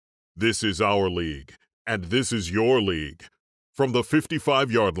This is our league, and this is your league. From the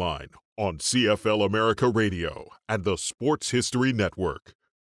 55-yard line on CFL America Radio and the Sports History Network.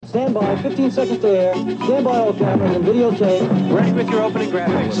 Stand by, 15 seconds to air. Stand by all cameras and videotape. Ready with your opening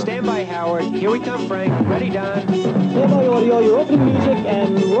graphics. Stand by, Howard. Here we come, Frank. Ready, Don. Stand by audio, your opening music,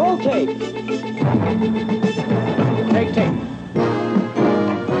 and roll tape. Take tape.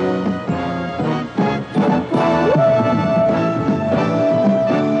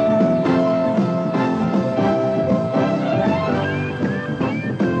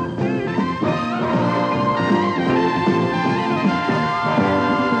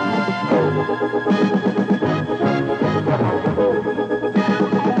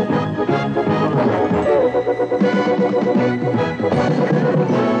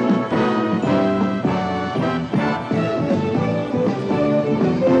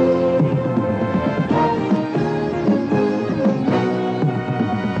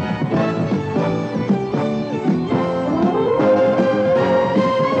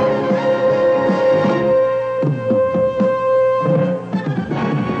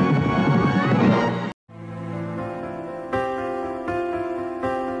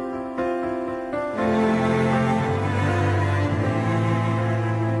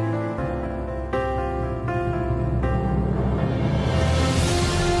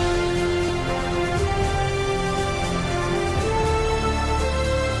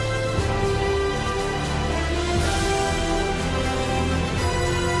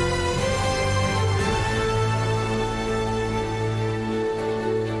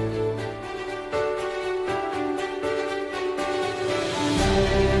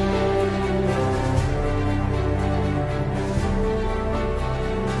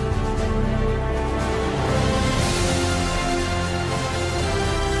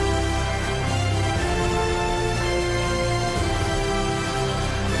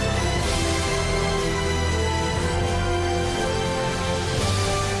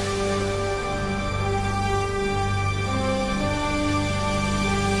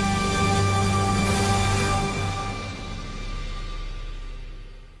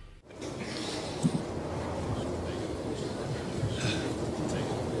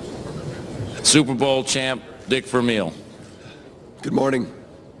 Super Bowl champ Dick Vermeil. Good morning.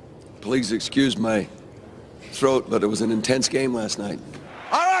 Please excuse my throat, but it was an intense game last night.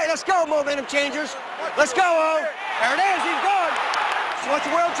 All right, let's go, momentum changers. Let's go, O. There it is, he's gone. That's what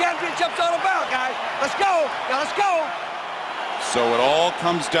the World Championship's all about, guys. Let's go. Now let's go. So it all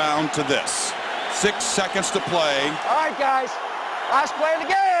comes down to this. 6 seconds to play. All right, guys. Last play of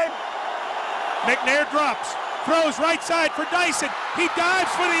the game. McNair drops. Throws right side for Dyson. He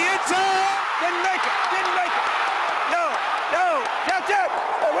dives for the end zone. Didn't make it. Didn't make it. No. That's it.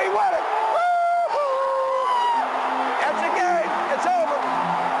 And we won it. Woo-hoo! That's the game. It's over.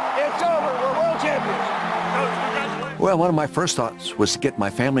 It's over. We're world champions. Well, one of my first thoughts was to get my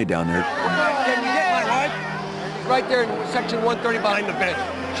family down there. Can you get my wife? She's right there in section 130 behind the bench.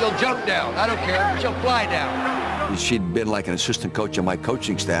 She'll jump down. I don't care. She'll fly down. She'd been like an assistant coach on my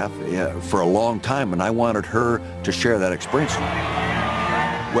coaching staff for a long time, and I wanted her to share that experience.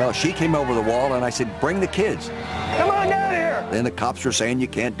 Well, she came over the wall, and I said, bring the kids. Come on down here. Then the cops were saying you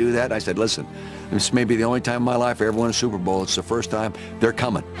can't do that. I said, listen, this may be the only time in my life I ever won a Super Bowl. It's the first time. They're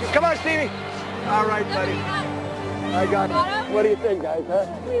coming. Come on, Stevie. All right, buddy. I got it. What do you think, guys, huh?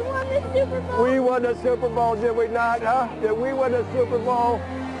 We won the Super Bowl. We won the Super Bowl, did we not, huh? Did we win the Super Bowl?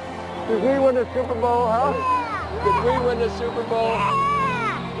 Did we win the Super Bowl, huh? Did we win the Super Bowl?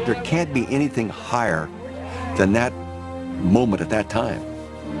 There can't be anything higher than that moment at that time.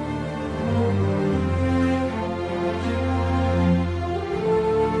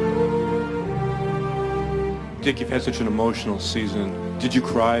 Dick, you've had such an emotional season. Did you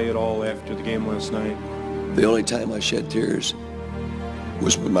cry at all after the game last night? The only time I shed tears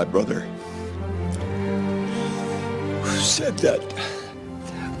was when my brother said that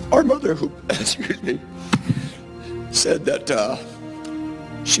our mother, who, excuse me, said that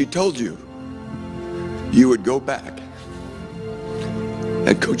she told you you would go back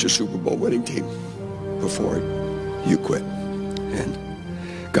and coach a Super Bowl winning team before you quit.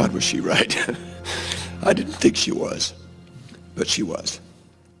 And God, was she right? I didn't think she was, but she was.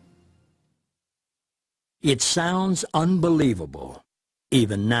 It sounds unbelievable,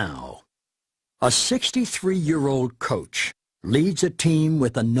 even now. A 63-year-old coach leads a team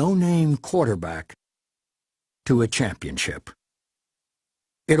with a no-name quarterback to a championship.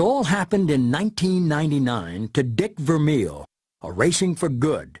 It all happened in 1999 to Dick Vermeil, a racing for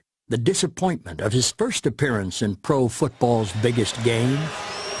good, the disappointment of his first appearance in pro football's biggest game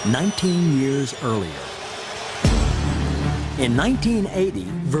 19 years earlier. In 1980,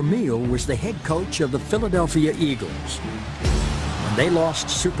 Vermeil was the head coach of the Philadelphia Eagles, and they lost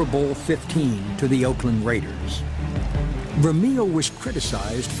Super Bowl 15 to the Oakland Raiders. Vermeil was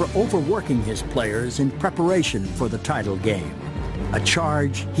criticized for overworking his players in preparation for the title game, a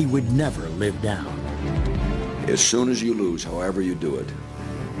charge he would never live down. As soon as you lose, however you do it,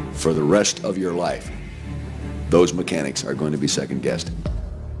 for the rest of your life, those mechanics are going to be second-guessed.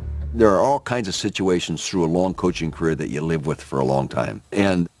 There are all kinds of situations through a long coaching career that you live with for a long time.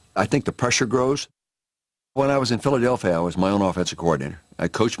 And I think the pressure grows. When I was in Philadelphia, I was my own offensive coordinator. I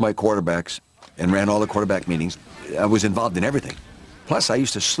coached my quarterbacks and ran all the quarterback meetings. I was involved in everything. Plus, I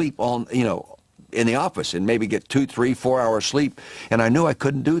used to sleep in the office and maybe get 2, 3, 4 hours sleep. And I knew I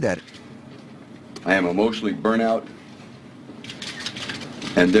couldn't do that. I am emotionally burnt out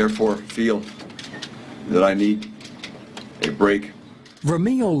and therefore feel that I need a break.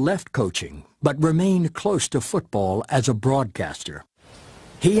 Vermeil left coaching, but remained close to football as a broadcaster.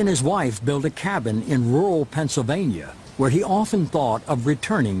 He and his wife built a cabin in rural Pennsylvania, where he often thought of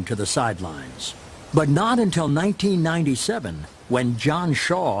returning to the sidelines. But not until 1997, when John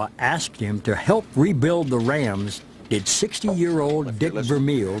Shaw asked him to help rebuild the Rams, did 60-year-old Dick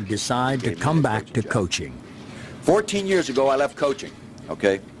Vermeil decide to come back to coaching. 14 years ago, I left coaching,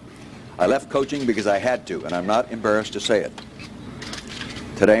 okay? I left coaching because I had to, and I'm not embarrassed to say it.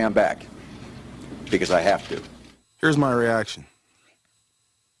 Today I'm back because I have to. Here's my reaction.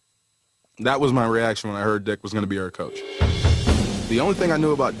 That was my reaction when I heard Dick was going to be our coach. The only thing I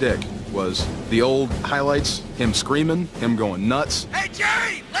knew about Dick was the old highlights, him screaming, him going nuts. Hey,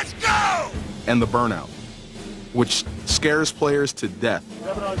 Jerry, let's go! And the burnout, which scares players to death.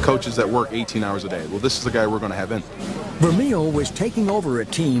 Coaches that work 18 hours a day. Well, this is the guy we're going to have in. Vermeil was taking over a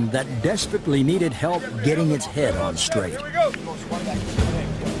team that desperately needed help getting its head on straight.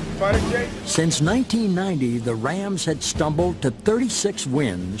 Since 1990, the Rams had stumbled to 36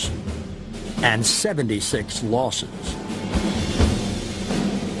 wins and 76 losses.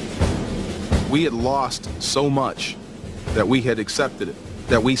 We had lost so much that we had accepted it,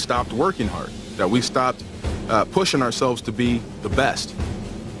 that we stopped working hard, that we stopped pushing ourselves to be the best.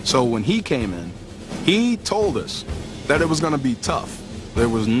 So when he came in, he told us that it was going to be tough. There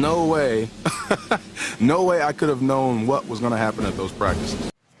was no way, no way I could have known what was going to happen at those practices.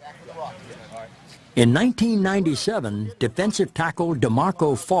 In 1997, defensive tackle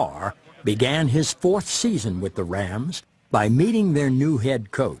DeMarco Farr began his 4th season with the Rams by meeting their new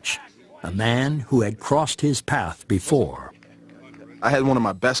head coach, a man who had crossed his path before. I had one of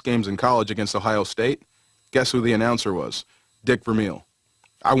my best games in college against Ohio State. Guess who the announcer was? Dick Vermeil.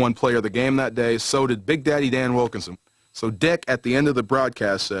 I won player of the game that day, so did Big Daddy Dan Wilkinson. So Dick, at the end of the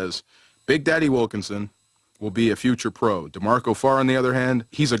broadcast, says, Big Daddy Wilkinson will be a future pro. DeMarco Farr, on the other hand,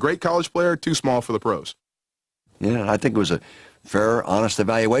 he's a great college player, too small for the pros. Yeah, I think it was a fair, honest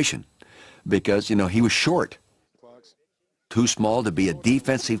evaluation because, he was short. Too small to be a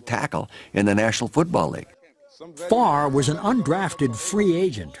defensive tackle in the National Football League. Farr was an undrafted free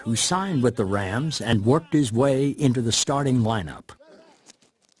agent who signed with the Rams and worked his way into the starting lineup.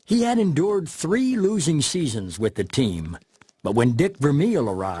 He had endured 3 losing seasons with the team, but when Dick Vermeil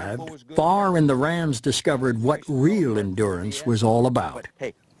arrived, Farr and the Rams discovered what real endurance was all about.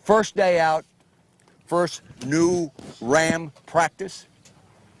 Hey, first day out, first new Ram practice,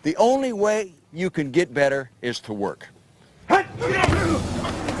 the only way you can get better is to work.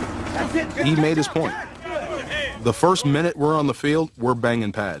 He made his point. The first minute we're on the field, we're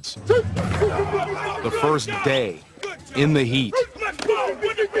banging pads. The first day, in the heat.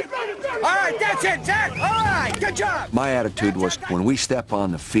 All right, that's it, Zach. All right, good job. My attitude was when we step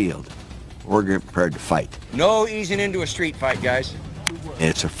on the field, we're prepared to fight. No easing into a street fight, guys.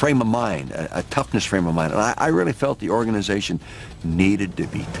 It's a frame of mind, a toughness frame of mind. And I really felt the organization needed to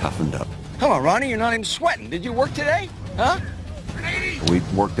be toughened up. Come on, Ronnie, you're not even sweating. Did you work today? Huh? We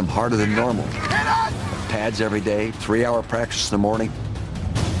worked them harder than normal. Pads every day, 3-hour practice in the morning,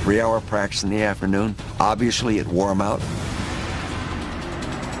 3-hour practice in the afternoon. Obviously, it wore them out.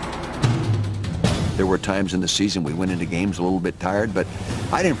 There were times in the season we went into games a little bit tired, but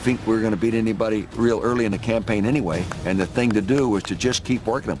I didn't think we were going to beat anybody real early in the campaign anyway, and the thing to do was to just keep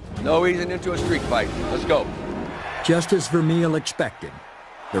working them. No easing into a street fight. Let's go. Just as Vermeil expected,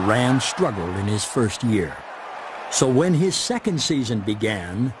 the Rams struggled in his first year. So when his second season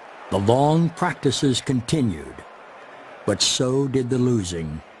began, the long practices continued. But so did the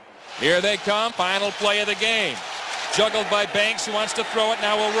losing. Here they come, final play of the game. Juggled by Banks, who wants to throw it,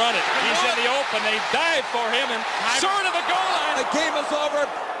 now will run it. He's in the open, they dive for him, and short of the goal line. The game is over.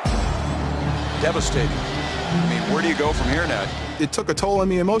 Devastating. I mean, where do you go from here now? It took a toll on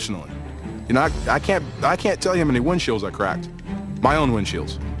me emotionally. You know, I can't tell you how many windshields I cracked. My own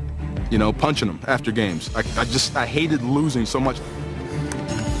windshields. You know, punching them after games. I hated losing so much.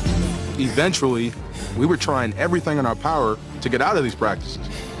 Eventually, we were trying everything in our power to get out of these practices.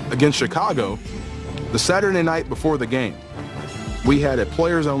 Against Chicago, the Saturday night before the game, we had a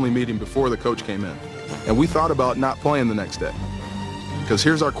players-only meeting before the coach came in. And we thought about not playing the next day. Because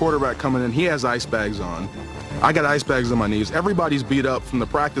here's our quarterback coming in. He has ice bags on. I got ice bags on my knees. Everybody's beat up from the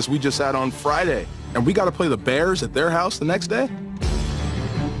practice we just had on Friday. And we got to play the Bears at their house the next day?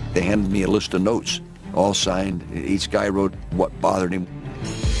 They handed me a list of notes, all signed. Each guy wrote what bothered him.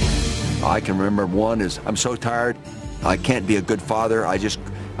 I can remember one is, I'm so tired, I can't be a good father. I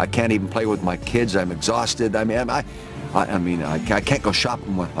can't even play with my kids. I'm exhausted. I can't go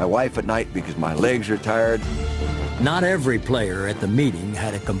shopping with my wife at night because my legs are tired. Not every player at the meeting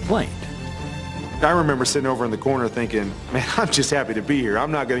had a complaint. I remember sitting over in the corner thinking, man, I'm just happy to be here.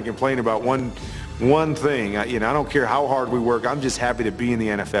 I'm not going to complain about one thing. I don't care how hard we work. I'm just happy to be in the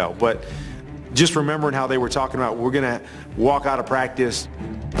NFL. But just remembering how they were talking about we're going to walk out of practice,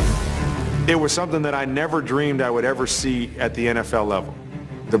 it was something that I never dreamed I would ever see at the NFL level.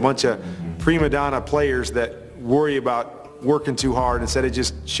 The bunch of prima donna players that worry about working too hard instead of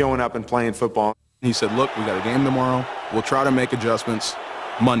just showing up and playing football. He said, look, we got a game tomorrow. We'll try to make adjustments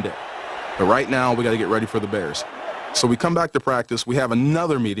Monday. But right now, we got to get ready for the Bears. So we come back to practice. We have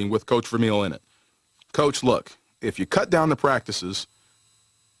another meeting with Coach Vermeil in it. Coach, look, if you cut down the practices,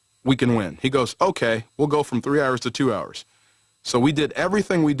 we can win. He goes, okay, we'll go from 3 hours to 2 hours. So we did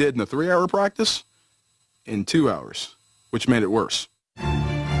everything we did in the 3-hour practice in 2 hours, which made it worse.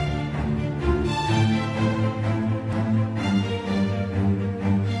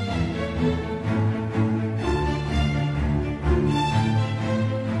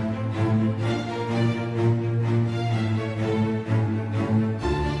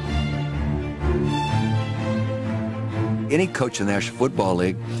 Any coach in the National Football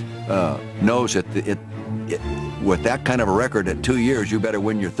League knows that with that kind of a record at 2 years, you better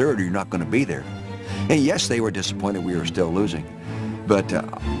win your third or you're not going to be there. And yes, they were disappointed we were still losing. But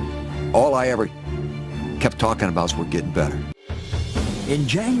all I ever kept talking about was we're getting better. In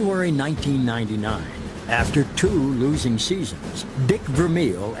January 1999, after 2 losing seasons, Dick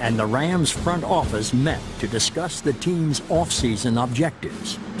Vermeil and the Rams front office met to discuss the team's offseason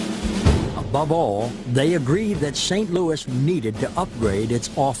objectives. Above all, they agreed that St. Louis needed to upgrade its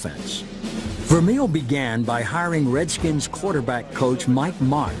offense. Vermeil began by hiring Redskins quarterback coach Mike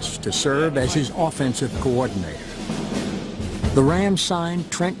Martz to serve as his offensive coordinator. The Rams signed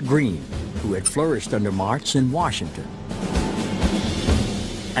Trent Green, who had flourished under Martz in Washington.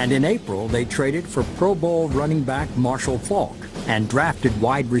 And in April, they traded for Pro Bowl running back Marshall Faulk and drafted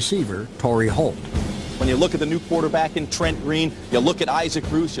wide receiver Torrey Holt. When you look at the new quarterback in Trent Green, you look at Isaac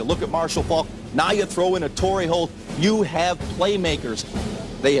Bruce, you look at Marshall Faulk, now you throw in a Torrey Holt, you have playmakers.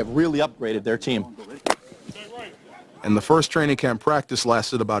 They have really upgraded their team. And the first training camp practice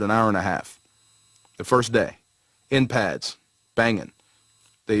lasted about an hour and a half. The first day, in pads, banging.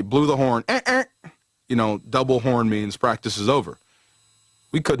 They blew the horn. You know, double horn means practice is over.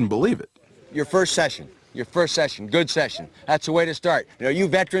 We couldn't believe it. Your first session, good session. That's the way to start. You know, you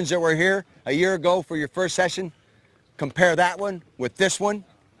veterans that were here a year ago for your first session, compare that one with this one,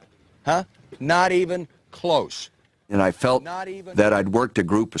 huh? Not even close. And I felt that I'd worked a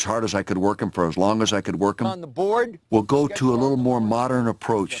group as hard as I could work them for as long as I could work them. On the board, we'll go to a little more modern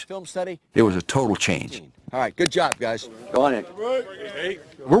approach. Film study. It was a total change. All right, good job, guys. Go on in.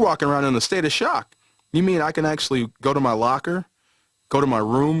 We're walking around in a state of shock. You mean I can actually go to my locker, go to my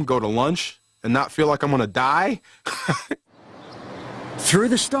room, go to lunch, and not feel like I'm going to die? Through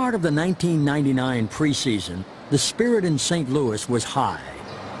the start of the 1999 preseason, the spirit in St. Louis was high.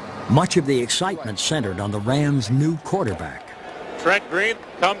 Much of the excitement centered on the Rams' new quarterback. Trent Green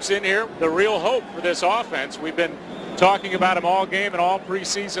comes in here, the real hope for this offense. We've been talking about him all game and all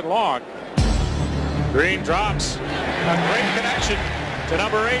preseason long. Green drops. A great connection to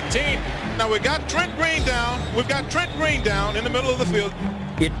number 18. Now we got Trent Green down. We've got Trent Green down in the middle of the field.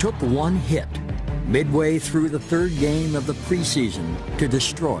 It took one hit, midway through the third game of the preseason, to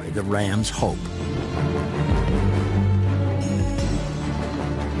destroy the Rams' hope.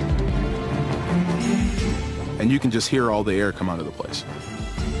 And you can just hear all the air come out of the place.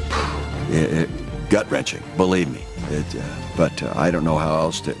 Gut-wrenching, believe me. But I don't know how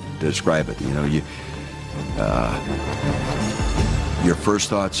else to describe it. You know, your first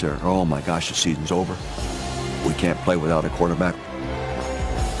thoughts are, oh my gosh, the season's over. We can't play without a quarterback.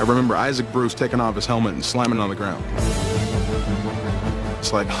 I remember Isaac Bruce taking off his helmet and slamming it on the ground.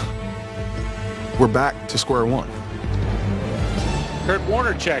 It's like, we're back to square one. Kurt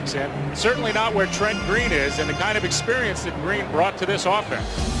Warner checks in. Certainly not where Trent Green is and the kind of experience that Green brought to this offense.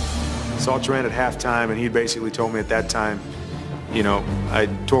 Saw Trent at halftime, and he basically told me at that time, you know, I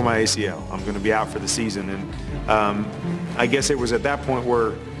tore my ACL. I'm going to be out for the season. And I guess it was at that point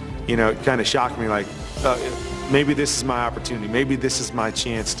where, you know, it kind of shocked me, like, maybe this is my opportunity. Maybe this is my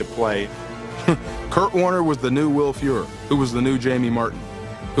chance to play. Kurt Warner was the new Will Fuhrer, who was the new Jamie Martin,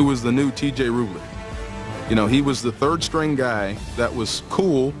 who was the new TJ Rubler. You know, he was the third string guy that was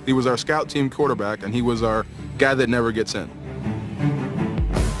cool. He was our scout team quarterback, and he was our guy that never gets in.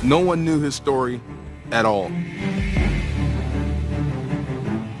 No one knew his story at all.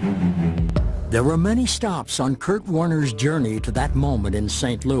 There were many stops on Kurt Warner's journey to that moment in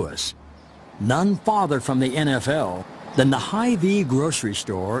St. Louis. None farther from the NFL than the Hy-Vee grocery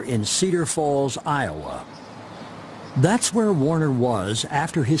store in Cedar Falls, Iowa. That's where Warner was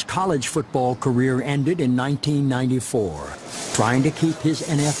after his college football career ended in 1994, trying to keep his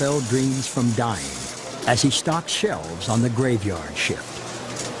NFL dreams from dying as he stocked shelves on the graveyard shift.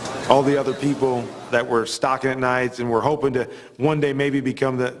 All the other people that were stocking at nights and were hoping to one day maybe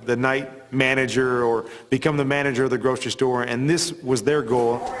become the night manager or become the manager of the grocery store, and this was their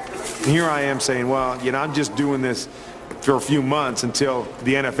goal. And here I am saying, well, you know, I'm just doing this for a few months until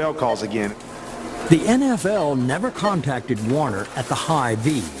the NFL calls again. The NFL never contacted Warner at the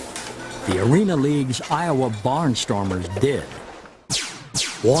Hy-Vee. The Arena League's Iowa Barnstormers did.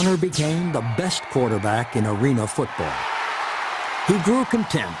 Warner became the best quarterback in arena football. He grew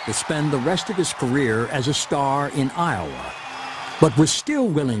content to spend the rest of his career as a star in Iowa, but was still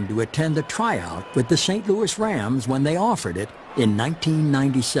willing to attend a tryout with the St. Louis Rams when they offered it in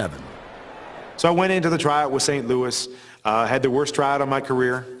 1997. So I went into the tryout with St. Louis, had the worst tryout of my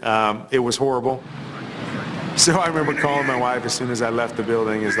career. It was horrible. So I remember calling my wife as soon as I left the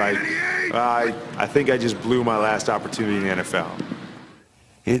building. It's like, I think I just blew my last opportunity in the NFL.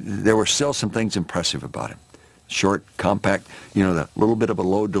 There were still some things impressive about him. Short, compact, you know, the little bit of a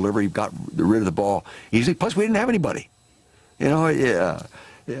low delivery, got rid of the ball easily. Plus, we didn't have anybody. You know,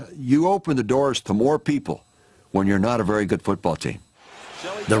 you open the doors to more people when you're not a very good football team.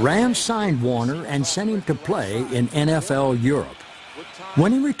 The Rams signed Warner and sent him to play in NFL Europe.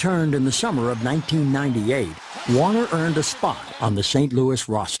 When he returned in the summer of 1998, Warner earned a spot on the St. Louis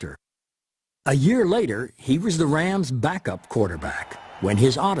roster. A year later, he was the Rams' backup quarterback when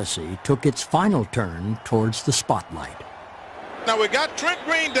his odyssey took its final turn towards the spotlight. Now we got Trent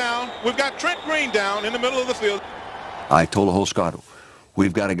Green down. We've got Trent Green down in the middle of the field. I told the whole squad,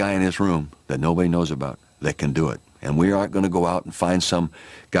 we've got a guy in this room that nobody knows about that can do it. And we aren't going to go out and find some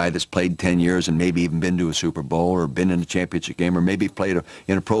guy that's played 10 years and maybe even been to a Super Bowl or been in a championship game or maybe played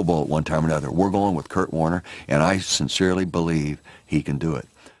in a Pro Bowl at one time or another. We're going with Kurt Warner, and I sincerely believe he can do it.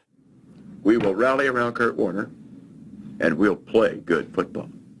 We will rally around Kurt Warner, and we'll play good football.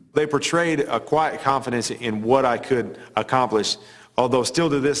 They portrayed a quiet confidence in what I could accomplish, although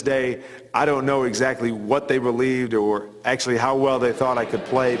still to this day, I don't know exactly what they believed or actually how well they thought I could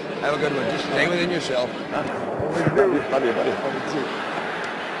play. Have a good one. Just stay within yourself.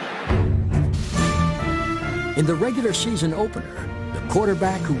 In the regular season opener, the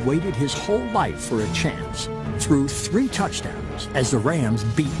quarterback who waited his whole life for a chance threw 3 touchdowns as the Rams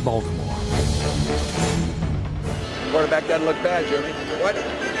beat Baltimore. Quarterback doesn't look bad, Jeremy. What?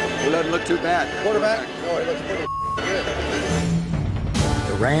 He doesn't look too bad. Quarterback? No, he looks pretty good.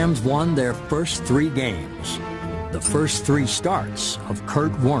 The Rams won their first 3 games, the first 3 starts of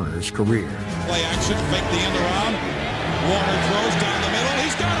Kurt Warner's career. Play action, fake the end around. Warner throws down the middle.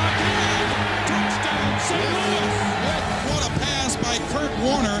 He's got a touchdown, St. Louis. What a pass by Kurt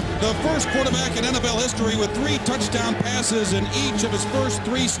Warner, the first quarterback in NFL history with 3 touchdown passes in each of his first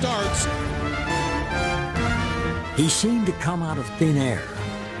 3 starts. He seemed to come out of thin air,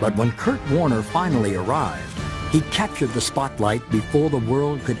 but when Kurt Warner finally arrived, he captured the spotlight before the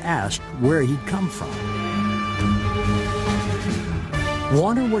world could ask where he'd come from.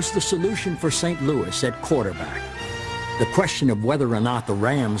 Warner was the solution for St. Louis at quarterback. The question of whether or not the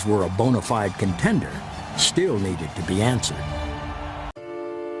Rams were a bona fide contender still needed to be answered.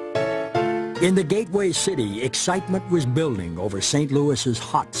 In the Gateway City, excitement was building over St. Louis's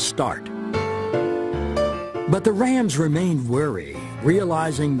hot start. But the Rams remained wary,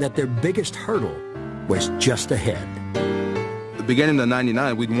 realizing that their biggest hurdle was just ahead. At the beginning of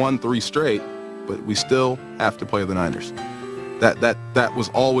 '99, we'd won 3 straight, but we still have to play the Niners. That was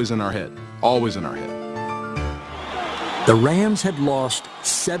always in our head, always in our head. The Rams had lost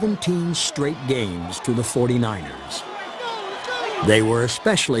 17 straight games to the 49ers. They were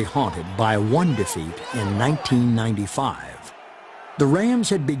especially haunted by one defeat in 1995. The Rams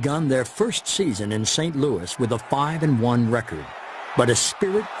had begun their first season in St. Louis with a 5-1 record, But a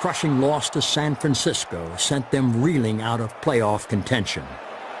spirit-crushing loss to San Francisco sent them reeling out of playoff contention.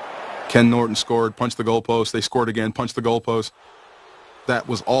 Ken Norton scored, punched the goalpost. They scored again, punched the goalpost. That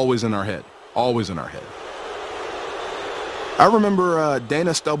was always in our head, always in our head. I remember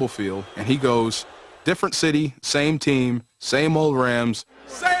Dana Stubblefield, and he goes, different city, same team, same old Rams.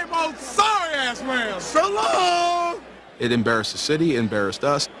 Same old sorry-ass Rams. So long. It embarrassed the city, it embarrassed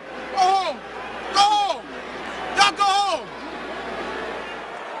us. Go home. Go home. Y'all go home.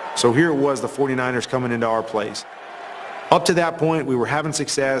 So here it was, the 49ers coming into our place. Up to that point, we were having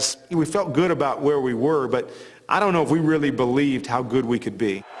success. We felt good about where we were, but I don't know if we really believed how good we could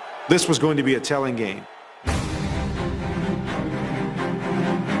be. This was going to be a telling game.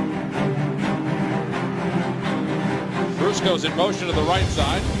 Bruce goes in motion to the right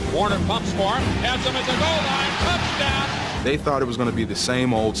side. Warner pumps for him, has him at the goal line, touchdown. They thought it was going to be the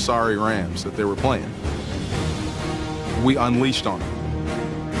same old sorry Rams that they were playing. We unleashed on them.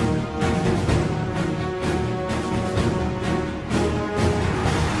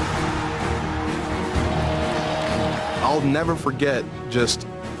 I'll never forget just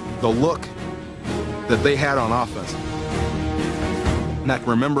the look that they had on offense. And I can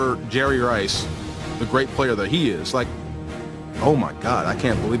remember Jerry Rice, the great player that he is, like, oh my God, I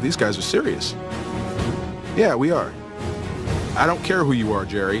can't believe these guys are serious. Yeah, we are. I don't care who you are,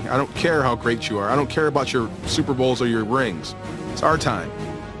 Jerry. I don't care how great you are. I don't care about your Super Bowls or your rings. It's our time.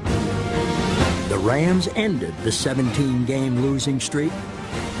 The Rams ended the 17-game losing streak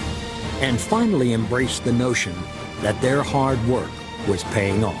and finally embraced the notion that their hard work was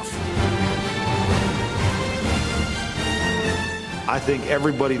paying off. I think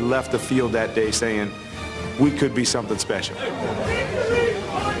everybody left the field that day saying, we could be something special. I'm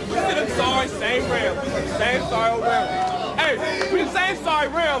sorry, same Rams. Same sorry old Rams. Hey, we the same sorry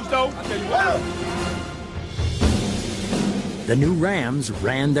Rams, though. I tell you what. The new Rams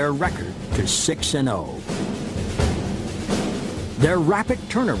ran their record to 6-0. Their rapid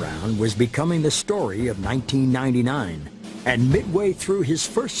turnaround was becoming the story of 1999, and midway through his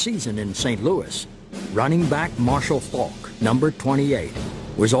first season in St. Louis, running back Marshall Faulk, number 28,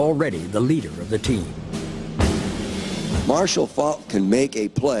 was already the leader of the team. Marshall Faulk can make a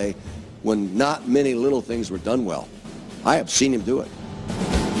play when not many little things were done well. I have seen him do it.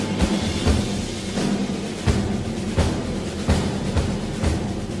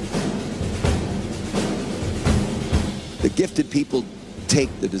 The gifted people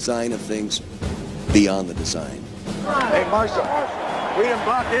take the design of things beyond the design. Hey, Marshall, we didn't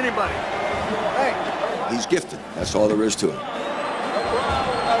block anybody. Hey. He's gifted. That's all there is to it.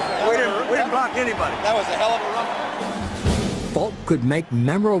 We didn't block anybody. That was a hell of a run. Faulk could make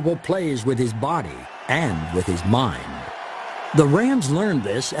memorable plays with his body and with his mind. The Rams learned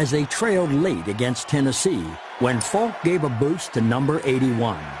this as they trailed late against Tennessee when Faulk gave a boost to number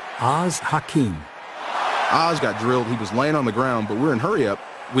 81, Oz Hakeem. Oz got drilled. He was laying on the ground, but we're in hurry-up.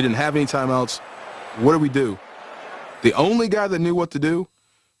 We didn't have any timeouts. What do? The only guy that knew what to do,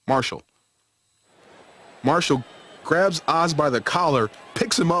 Marshall. Marshall grabs Oz by the collar,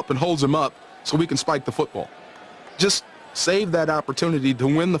 picks him up, and holds him up so we can spike the football. Just save that opportunity to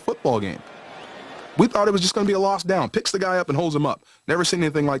win the football game. We thought it was just going to be a lost down. Picks the guy up and holds him up. Never seen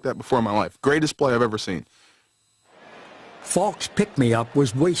anything like that before in my life. Greatest play I've ever seen. Faulk's pick-me-up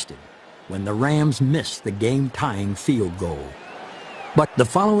was wasted when the Rams missed the game-tying field goal. But the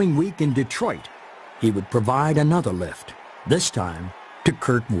following week in Detroit, he would provide another lift, this time to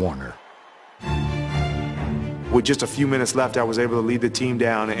Kurt Warner. With just a few minutes left, I was able to lead the team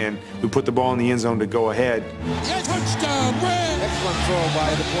down, and we put the ball in the end zone to go ahead. Touchdown, Rams! Excellent throw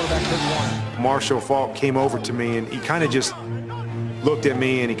by the quarterback, Kurt Warner. Marshall Faulk came over to me, and he kind of just looked at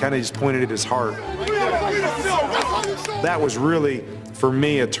me, and he kind of just pointed at his heart. That was really, for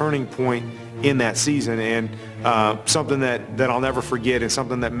me, a turning point in that season, and something that I'll never forget, and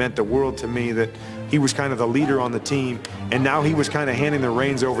something that meant the world to me, that he was kind of the leader on the team, and now he was kind of handing the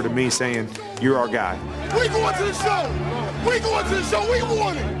reins over to me, saying, you're our guy. We going to the show! We going to the show! We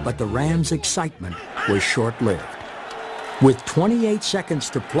won it! But the Rams' excitement was short-lived. With 28 seconds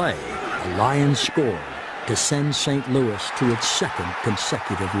to play, the Lions scored to send St. Louis to its second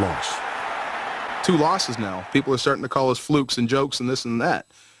consecutive loss. 2 losses now. People are starting to call us flukes and jokes and this and that.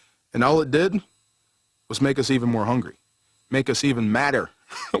 And all it did was make us even more hungry, make us even madder.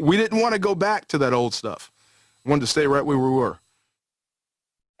 We didn't want to go back to that old stuff. We wanted to stay right where we were.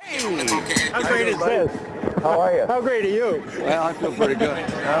 Hey, how great is this? How are you? How great are you? Well, I feel pretty good.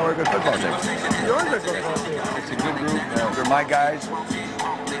 We're a good football team. You're a good football team. It's a good group. They're my guys.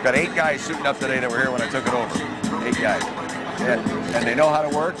 Got 8 guys suiting up today that were here when I took it over. 8 guys. and they know how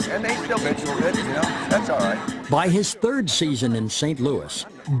to work, and they still bitch a little bit, you know. That's all right. By his third season in St. Louis,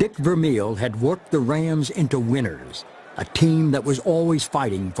 Dick Vermeil had worked the Rams into winners, a team that was always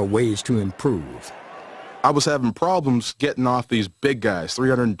fighting for ways to improve. I was having problems getting off these big guys,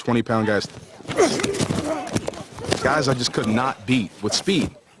 320-pound guys. Guys I just could not beat with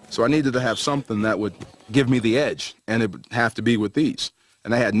speed. So I needed to have something that would give me the edge, and it would have to be with these.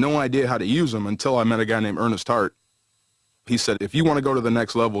 And I had no idea how to use them until I met a guy named Ernest Hart. He said, if you want to go to the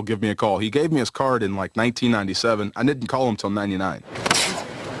next level, give me a call. He gave me his card in like 1997. I didn't call him until 99.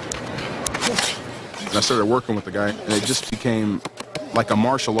 And I started working with the guy, and it just became like a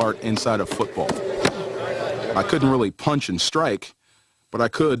martial art inside of football. I couldn't really punch and strike, but I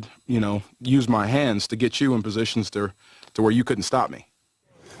could, you know, use my hands to get you in positions to where you couldn't stop me.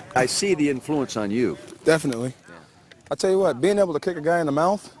 I see the influence on you. Definitely. Yeah. I tell you what, being able to kick a guy in the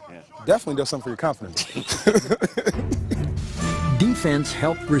mouth definitely does something for your confidence. Defense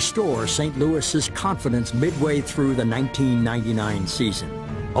helped restore St. Louis's confidence midway through the 1999 season.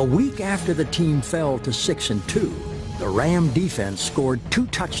 A week after the team fell to 6-2, the Ram defense scored 2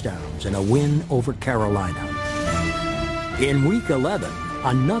 touchdowns in a win over Carolina. In Week 11,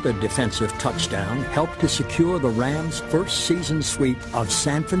 another defensive touchdown helped to secure the Rams' first season sweep of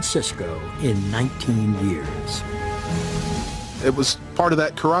San Francisco in 19 years. It was part of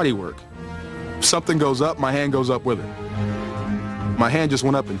that karate work. If something goes up, my hand goes up with it. My hand just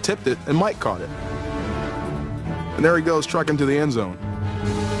went up and tipped it, and Mike caught it. And there he goes, trucking to the end zone.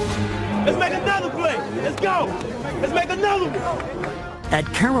 Let's make another play. Let's go. Let's make another one. At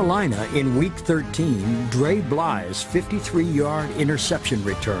Carolina in Week 13, Dre Bly's 53-yard interception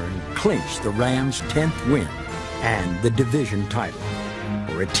return clinched the Rams' 10th win and the division title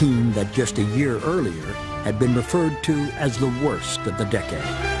for a team that just a year earlier had been referred to as the worst of the decade.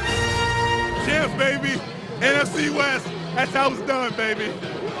 Champs, baby. NFC West. That's how it's done, baby.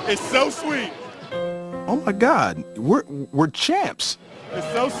 It's so sweet. Oh, my God. We're champs. It's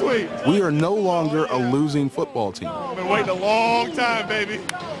so sweet. We are no longer a losing football team. I've been waiting a long time, baby.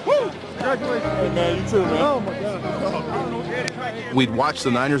 Woo! Congratulations. Hey, man, you too, man. Oh, my God. We'd watch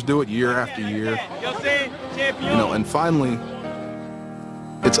the Niners do it year after year. You know, and finally,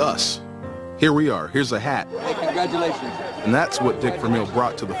 it's us. Here we are. Here's a hat. Hey, congratulations. And that's what Dick Vermeil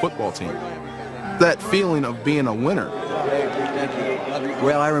brought to the football team. That feeling of being a winner.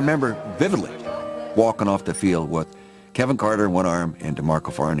 Well, I remember vividly walking off the field with Kevin Carter in one arm and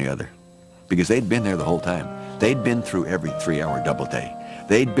DeMarco Farr in the other, because they'd been there the whole time. They'd been through every 3-hour doubleday.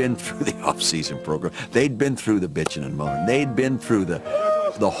 They'd been through the off-season program. They'd been through the bitching and moaning. They'd been through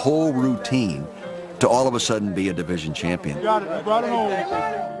the whole routine to all of a sudden be a division champion. You got it. You brought it home.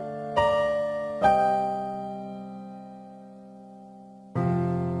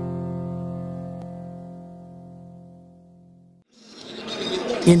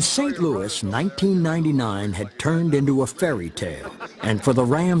 In St. Louis, 1999 had turned into a fairy tale, and for the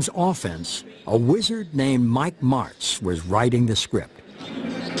Rams offense, a wizard named Mike Martz was writing the script.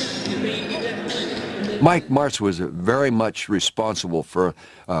 Mike Martz was very much responsible for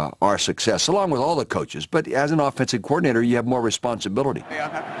our success, along with all the coaches. But as an offensive coordinator, you have more responsibility.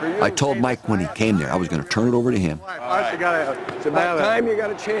 I told Mike when he came there, I was going to turn it over to him. It's about time you got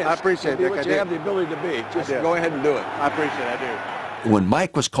a chance. I appreciate that. What you have the ability to be. Just go ahead and do it. I appreciate it. I do. When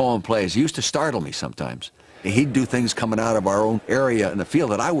Mike was calling plays, he used to startle me sometimes. He'd do things coming out of our own area in the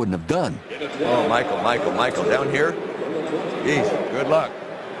field that I wouldn't have done. Oh, Michael, down here? Jeez, good luck.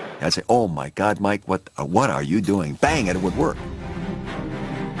 I'd say, oh my God, Mike, what are you doing? Bang, and it would work.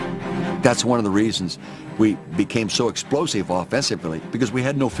 That's one of the reasons we became so explosive offensively, because we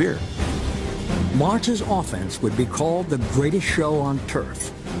had no fear. Martz's offense would be called the greatest show on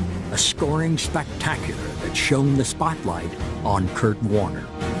turf, a scoring spectacular that shone the spotlight on Kurt Warner.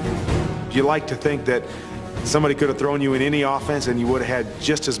 You like to think that somebody could have thrown you in any offense and you would have had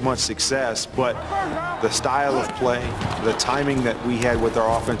just as much success, but the style of play, the timing that we had with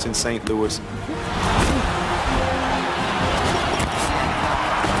our offense in St. Louis,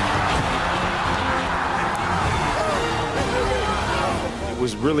 it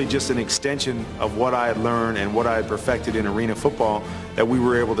was really just an extension of what I had learned and what I had perfected in arena football that we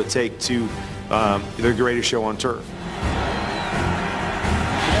were able to take to the greatest show on turf.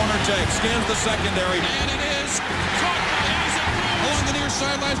 Warner takes, scans the secondary, and it is caught by Isaac along the near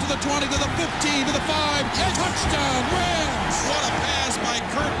sidelines to the 20, to the 15, to the 5, and touchdown, Rams! What a pass by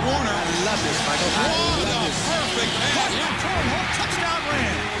Kurt Warner. I love this, Michael. What a perfect pass. Touchdown,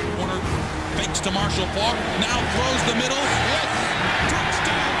 Rams! Warner fakes to Marshall Faulk, now throws the middle.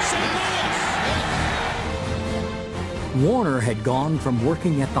 Touchdown, St. Louis! Warner had gone from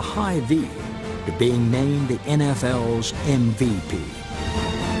working at the high V to being named the NFL's MVP.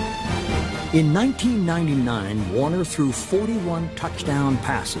 In 1999, Warner threw 41 touchdown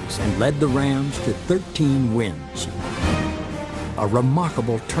passes and led the Rams to 13 wins. A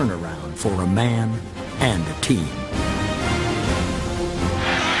remarkable turnaround for a man and a team.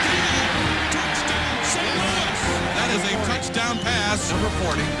 That is a touchdown pass, number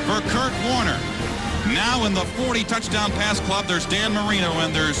 40, for Kurt Warner. Now in the 40 touchdown pass club, there's Dan Marino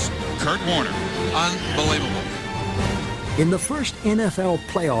and there's Kurt Warner. Unbelievable. In the first NFL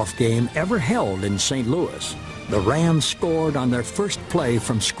playoff game ever held in St. Louis, the Rams scored on their first play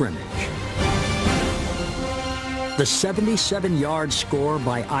from scrimmage. The 77-yard score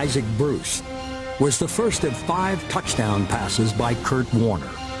by Isaac Bruce was the first of 5 touchdown passes by Kurt Warner.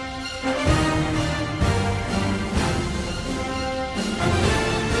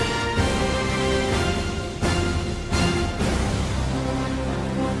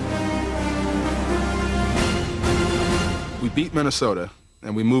 We beat Minnesota,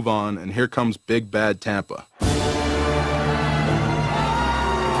 and we move on, and here comes big bad Tampa.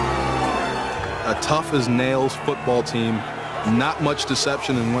 A tough-as-nails football team, not much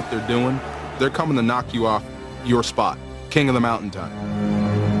deception in what they're doing. They're coming to knock you off your spot, king of the mountaintop.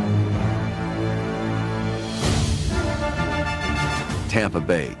 Tampa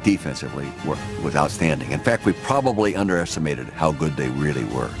Bay, defensively, was outstanding. In fact, we probably underestimated how good they really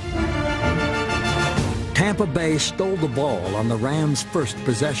were. Tampa Bay stole the ball on the Rams' first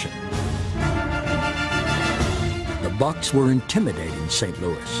possession. The Bucs were intimidating St.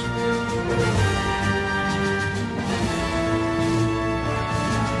 Louis.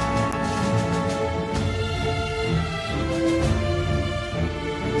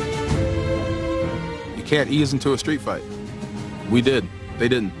 You can't ease into a street fight. We did. They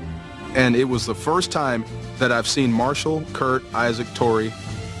didn't. And it was the first time that I've seen Marshall, Kurt, Isaac, Torrey,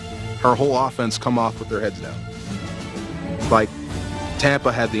 our whole offense come off with their heads down. Like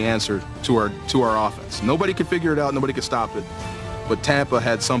Tampa had the answer to our offense. Nobody could figure it out. Nobody could stop it. But Tampa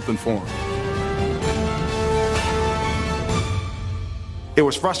had something for them. It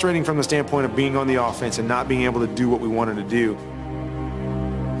was frustrating from the standpoint of being on the offense and not being able to do what we wanted to do.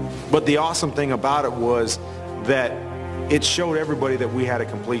 But the awesome thing about it was that it showed everybody that we had a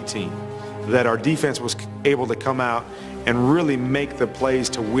complete team, that our defense was able to come out and really make the plays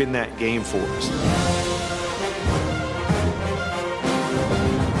to win that game for us.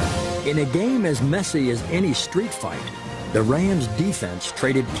 In a game as messy as any street fight, the Rams' defense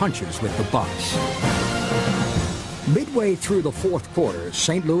traded punches with the Bucs. Midway through the fourth quarter,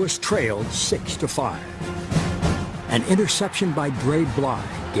 St. Louis trailed 6-5. An interception by Dre Bly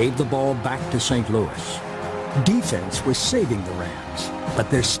gave the ball back to St. Louis. Defense was saving the Rams, but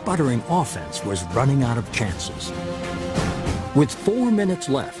their sputtering offense was running out of chances. With 4 minutes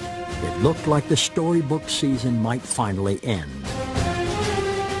left, it looked like the storybook season might finally end.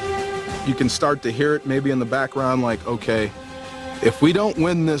 You can start to hear it maybe in the background like, okay, if we don't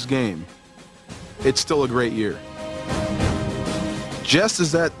win this game, it's still a great year. Just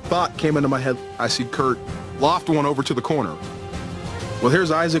as that thought came into my head, I see Kurt loft one over to the corner. Well, here's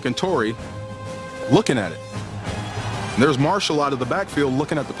Isaac and Torrey looking at it. And there's Marshall out of the backfield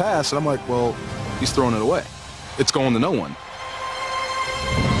looking at the pass, and I'm like, well, he's throwing it away. It's going to no one.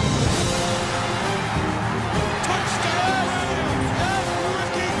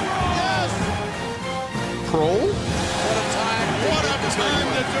 Kroll? What a time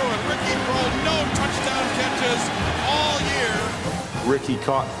to do it. Ricky Kroll, no touchdown catches all year. Ricky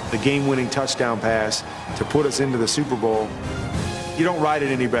caught the game-winning touchdown pass to put us into the Super Bowl. You don't write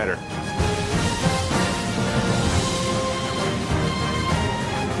it any better.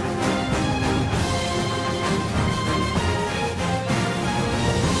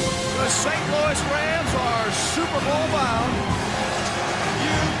 The St. Louis Rams are Super Bowl bound.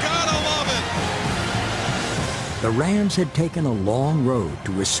 You gotta love it. The Rams had taken a long road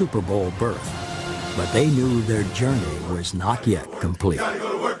to a Super Bowl berth, but they knew their journey was not yet complete. Gotta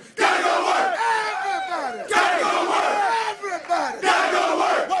go to work. Gotta go to work. Everybody. Gotta go to work. Everybody. Gotta go to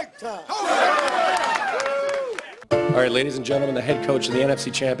work. Work time. All right, ladies and gentlemen, the head coach of the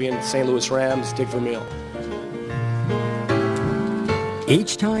NFC champion St. Louis Rams, Dick Vermeil.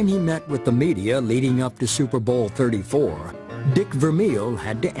 Each time he met with the media leading up to Super Bowl 34, Dick Vermeil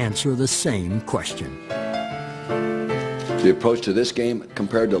had to answer the same question. The approach to this game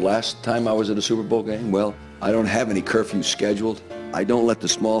compared to last time I was at a Super Bowl game, well, I don't have any curfew scheduled. I don't let the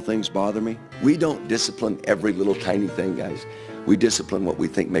small things bother me. We don't discipline every little tiny thing, guys. We discipline what we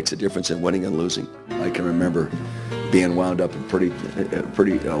think makes a difference in winning and losing. I can remember being wound up in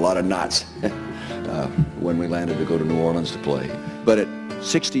a lot of knots when we landed to go to New Orleans to play. But at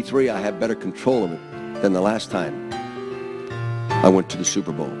 63, I had better control of it than the last time I went to the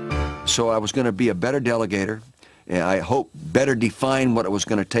Super Bowl. So I was going to be a better delegator, and I hope better define what it was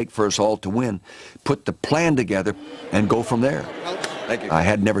going to take for us all to win, put the plan together, and go from there. Thank you. I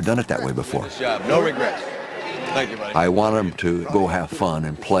had never done it that way before. Good job. No regrets. Thank you, buddy. I wanted them to go have fun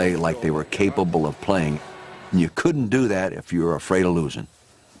and play like they were capable of playing. And you couldn't do that if you were afraid of losing.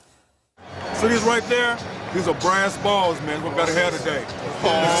 See these right there? These are brass balls, man. What we got to have today.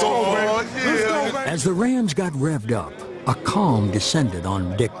 As the Rams got revved up, a calm descended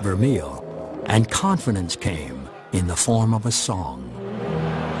on Dick Vermeil, and confidence came in the form of a song.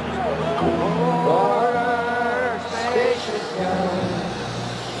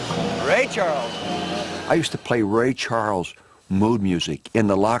 Ray Charles. I used to play Ray Charles mood music in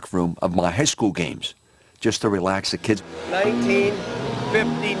the locker room of my high school games, just to relax the kids.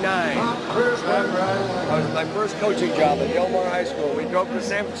 1959. That was my first coaching job at Delmar High School. We drove to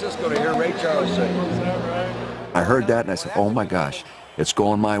San Francisco to hear Ray Charles sing. I heard that and I said, oh my gosh, it's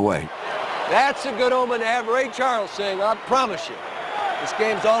going my way. That's a good omen to have Ray Charles sing, I promise you. This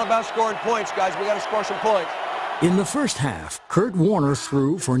game's all about scoring points, guys. We got to score some points. In the first half, Kurt Warner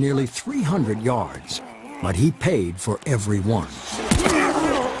threw for nearly 300 yards, but he paid for every one.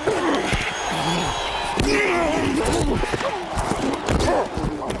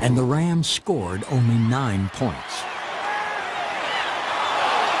 And the Rams scored only 9 points.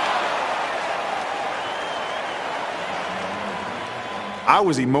 I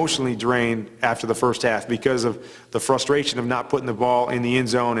was emotionally drained after the first half because of the frustration of not putting the ball in the end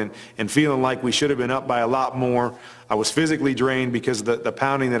zone and feeling like we should have been up by a lot more. I was physically drained because of the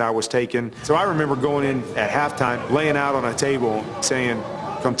pounding that I was taking. So I remember going in at halftime, laying out on a table, saying,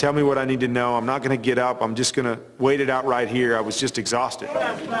 come tell me what I need to know. I'm not going to get up. I'm just going to wait it out right here. I was just exhausted.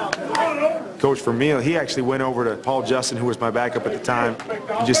 Coach Vermeil, he actually went over to Paul Justin, who was my backup at the time,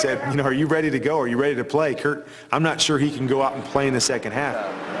 and just said, you know, are you ready to go? Are you ready to play? Kurt, I'm not sure he can go out and play in the second half.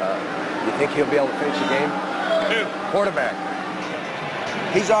 You think he'll be able to finish the game? Quarterback.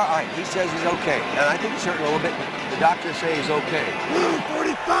 He's all right. He says he's okay. And I think he's hurting a little bit. The doctors say he's okay.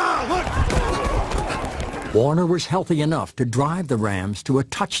 45, look! Warner was healthy enough to drive the Rams to a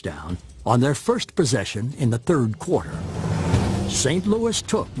touchdown on their first possession in the third quarter. St. Louis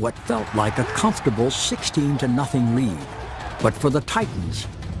took what felt like a comfortable 16-0 lead. But for the Titans,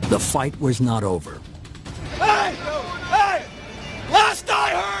 the fight was not over. Hey! Hey! Last I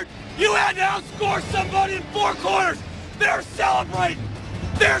heard, you had to outscore somebody in 4 quarters. They're celebrating.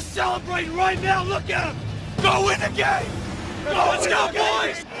 They're celebrating right now. Look at them. Go win the game. Let's go,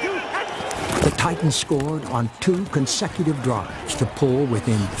 boys. The Titans scored on 2 consecutive drives to pull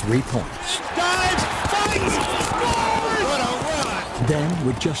within 3 points. Dives, fights, scores! What a run! Then,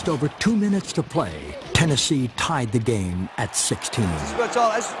 with just over 2 minutes to play, Tennessee tied the game at 16. That's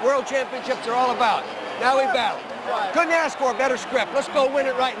what World Championships are all about. Now we battle. Couldn't ask for a better script. Let's go win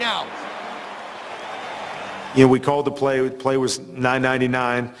it right now. You know, we called the play. The play was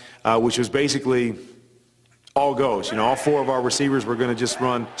 9.99, which was basically all goes. You know, all 4 of our receivers were going to just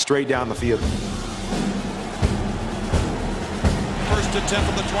run straight down the field. First attempt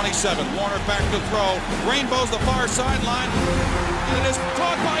at the 27. Warner back to throw. Rainbows the far sideline. And it is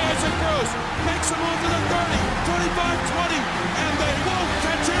caught by Isaac Bruce. Makes a move to the 30, 25, 20. And they won't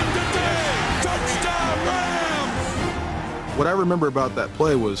catch him today. Touchdown, Rams! What I remember about that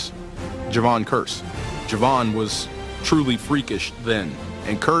play was Javon Curse. Javon was truly freakish then.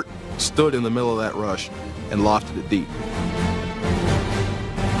 And Kurt stood in the middle of that rush and lofted it deep.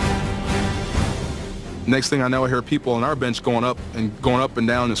 Next thing I know, I hear people on our bench going up and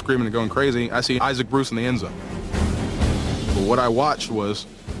down and screaming and going crazy. I see Isaac Bruce in the end zone. But what I watched was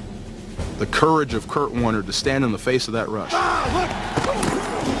the courage of Kurt Warner to stand in the face of that rush.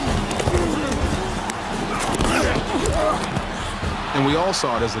 And we all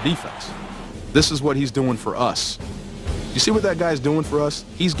saw it as the defense. This is what he's doing for us. You see what that guy's doing for us?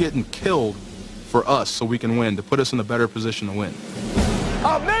 He's getting killed for us so we can win, to put us in a better position to win.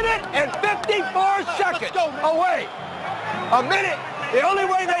 A minute and 54 seconds away. A minute. The only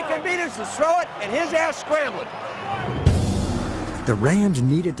way they can beat us is throw it and his ass scrambling. The Rams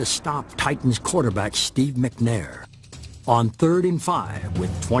needed to stop Titans quarterback Steve McNair. On 3rd and 5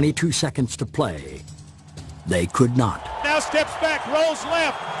 with 22 seconds to play, they could not. Now steps back, rolls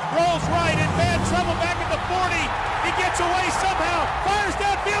left, rolls right, in bad trouble back at the 40. He gets away somehow, fires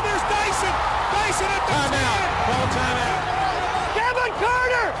downfield, there's Dyson. Dyson at the timeout. Ball timeout.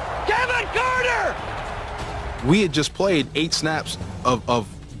 Kevin Carter! We had just played 8 snaps of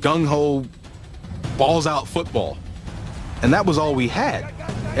gung-ho, balls-out football, and that was all we had.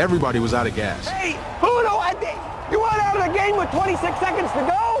 everybody was out of gas. Hey, you went out of the game with 26 seconds to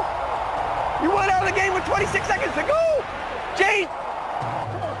go? You went out of the game with 26 seconds to go? Jay!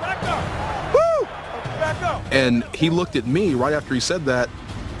 Come on, back up. Woo! Back up. And he looked at me right after he said that,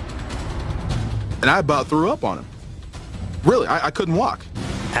 and I about threw up on him. Really, I couldn't walk.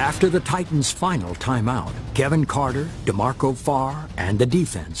 After the Titans' final timeout, Kevin Carter, DeMarco Farr, and the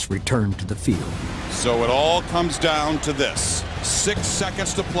defense returned to the field. So it all comes down to this. 6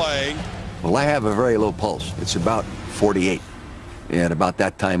 seconds to play. Well, I have a very low pulse. It's about 48. And about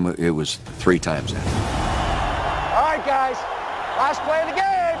that time, it was 3 times that. All right, guys. Last play of the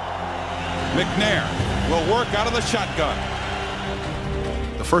game. McNair will work out of the shotgun.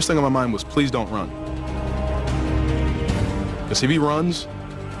 The first thing on my mind was, please don't run. Because if he runs,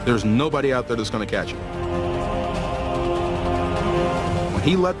 there's nobody out there that's going to catch him. When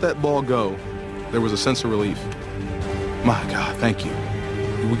he let that ball go, there was a sense of relief. My God, thank you.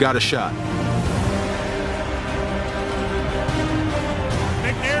 We got a shot.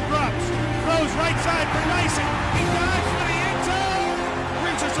 McNair drops. Throws right side for Nyson. He dives for the end zone.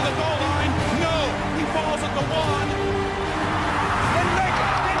 Reaches to the goal line. No, he falls at the 1. Didn't make it.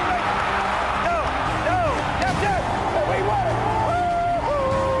 Didn't make it. No. That's it. We won it.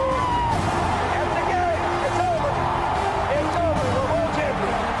 That's the game. It's over. It's over. We're world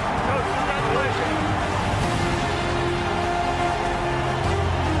champions. Coach, congratulations.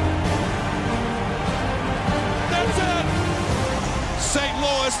 That's it. St.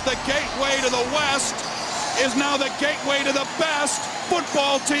 Louis, the gateway to the West, is now the gateway to the best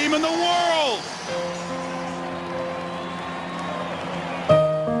football team in the world.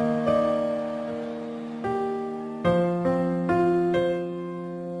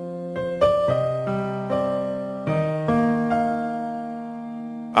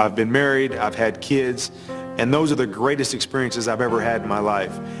 I've been married, I've had kids, and those are the greatest experiences I've ever had in my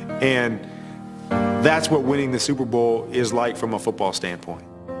life. And that's what winning the Super Bowl is like from a football standpoint.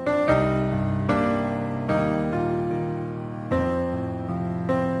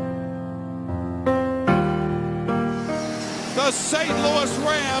 The St. Louis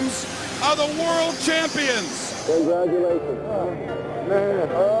Rams are the world champions. Congratulations. Man,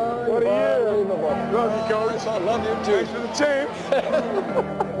 what a year. Love you, Coach. I love you, too. Thanks for the team.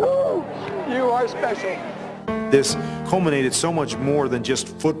 You are special. This culminated so much more than just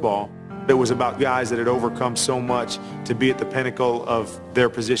football. It was about guys that had overcome so much to be at the pinnacle of their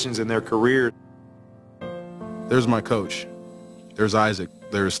positions in their career. There's my coach. There's Isaac.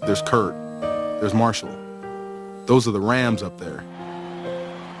 There's Kurt. There's Marshall. Those are the Rams up there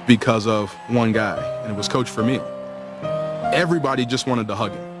because of one guy, and it was Coach Vermeil. Everybody just wanted to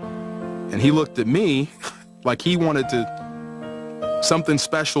hug him. And he looked at me like he wanted something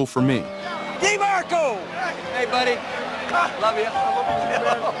special for me. DeMarco! Hey, buddy. Love you.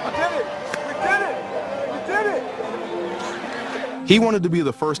 We did it. He wanted to be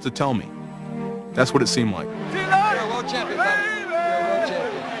the first to tell me. That's what it seemed like. You're a world champion, buddy. You're a world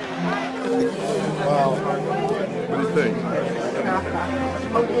champion. Wow. What do you think?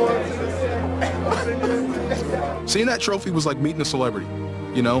 Seeing that trophy was like meeting a celebrity.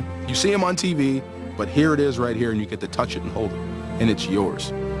 You know, you see him on TV, but here it is right here, and you get to touch it and hold it, and it's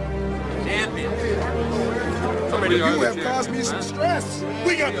yours. Champion. You have caused me some stress.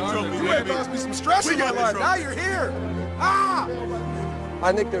 We got the trophy. You have caused me some stress in my life. Now you're here.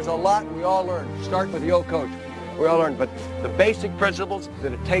 I think there's a lot we all learn. Start with the old coach. We all learn, but the basic principles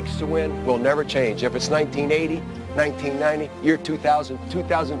that it takes to win will never change. If it's 1980, 1990, year 2000,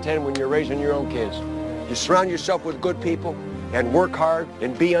 2010, when you're raising your own kids. You surround yourself with good people and work hard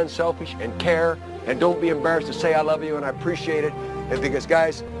and be unselfish and care and don't be embarrassed to say I love you and I appreciate it. And because,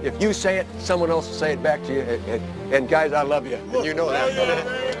 guys, if you say it, someone else will say it back to you. And guys, I love you. And you know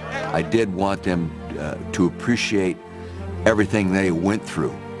that. I did want them to appreciate everything they went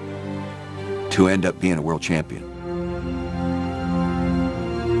through to end up being a world champion.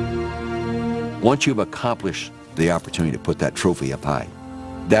 Once you've accomplished the opportunity to put that trophy up high,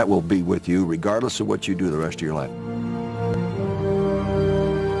 that will be with you regardless of what you do the rest of your life.